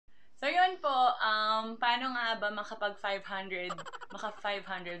So yun po, paano nga ba maka 500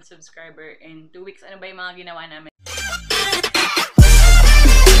 subscriber in 2 weeks? Ano ba yung mga ginawa namin?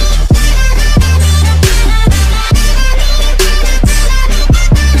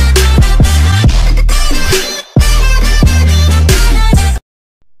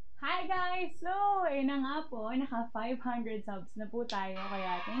 Hi guys! So, ayun na nga po, naka 500 subs na po tayo.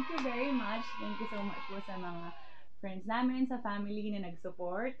 Kaya thank you very much. Thank you so much po sa mga friends namin, sa family na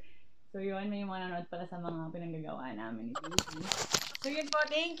nag-support. So yun, may mga nanonood pala sa mga pinanggagawa namin ni Lucy. So yun po,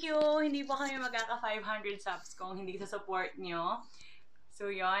 thank you! Hindi po kami magkaka 500 subs kung hindi sa support nyo.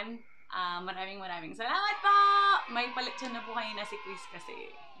 So yun, maraming salamat po! May palit siya na po kayo na si Chris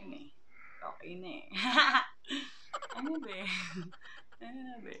kasi yun eh. Okay na eh. Ano ba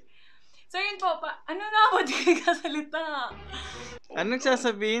eh? So yun po, ano na ako di kayo kasalita? Anong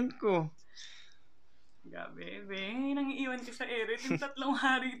sasabihin ko? Gabi, nangiiwan ka sa ere. Yung 3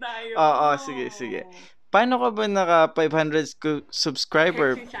 hari tayo. Oo, sige. Paano ka ba naka 500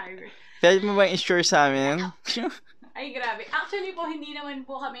 subscriber? Pwede mo ba i-share sa amin? Ay, grabe. Actually po, hindi naman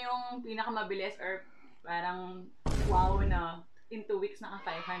po kami yung pinakamabilis or parang wow na in 2 weeks naka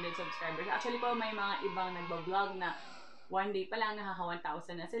 500 subscribers. Actually po, may mga ibang nagbablog na 1 day pa lang nakaka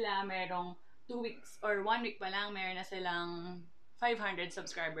 1,000 na sila. Merong 2 weeks or 1 week pa lang meron na silang 500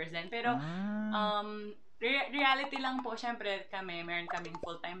 subscribers din. Pero, reality lang po, syempre meron kaming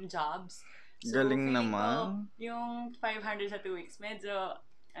full-time jobs. So, galing naman. Ko, yung 500 sa 2 weeks, medyo,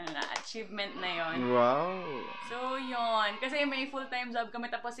 achievement na yon. Wow. So, yun. Kasi may full-time job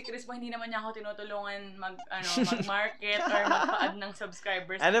kami. Tapos si Chris po, hindi naman niya ako tinutulungan mag-market or mag-pa-add ng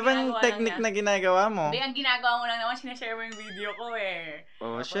subscribers. Ano bang technique na ginagawa mo? Hindi, ang ginagawa mo lang naman, sinashare mo yung video ko eh.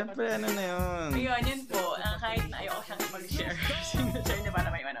 Oh, syempre, ano na yun? Yun po. Kahit na ayoko siyang mag-share. Sinashare niya para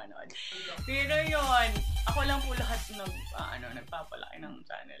may manonood. Pero yun, ako lang po lahat nagpapalaki ng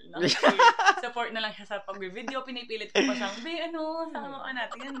channel. Support na lang siya sa pag-video. Pinipilit ko pa siyang, sama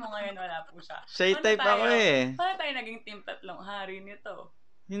natin. Yan mo ngayon, wala po siya. Shy type ako eh. Paano tayo naging team 3 hari nito?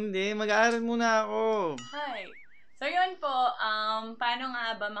 Hindi, mag-aaral muna ako. Hi. So yun po, paano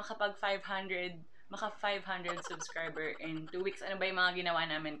nga ba maka 500 subscriber in 2 weeks? Ano ba yung mga ginawa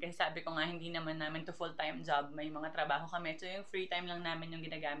namin? Kasi sabi ko nga, hindi naman namin to full-time job. May mga trabaho kami. So yung free time lang namin yung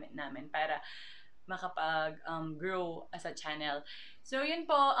ginagamit namin para makapag-grow as a channel. So, yun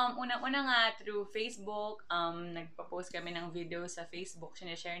po, unang-una nga through Facebook, nagpa-post kami ng videos sa Facebook.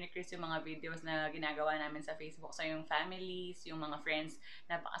 Sinashare ni Chris yung mga videos na ginagawa namin sa Facebook. So, yung families, yung mga friends,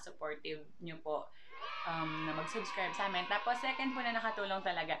 napaka-supportive nyo po na mag-subscribe sa amin. Tapos, second po na nakatulong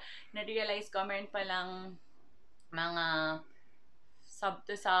talaga, na-realize ko, meron palang mga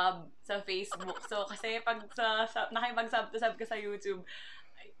sub-to-sub sa Facebook. So, kasi pag nakipag-sub-to-sub ka sa YouTube,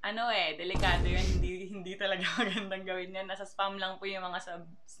 delikado yun. Hindi talaga magandang gawin yan. Nasa spam lang po yung mga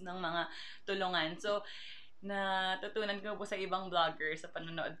subs ng mga tulungan. So, natutunan ko po sa ibang vlogger sa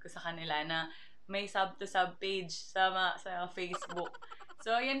panonood ko sa kanila na may sub-to-sub page sa Facebook.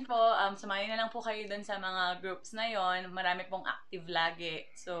 So, yun po. Samayin na lang po kayo dun sa mga groups na yon. Marami pong active lagi.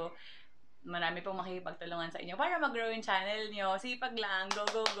 So, marami pong makikipagtulungan sa inyo para mag-grow yung channel nyo. Sipag lang. Go,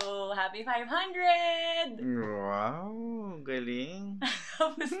 go, go. Happy 500! Wow, galing.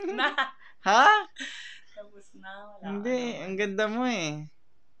 Tapos na. Ha? Tapos na. Wala hindi, ang ganda mo eh.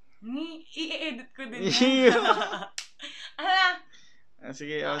 I-edit ko din yan. Ala!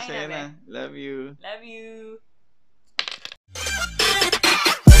 Sige, okay, sa'yo na. Love you. Love you.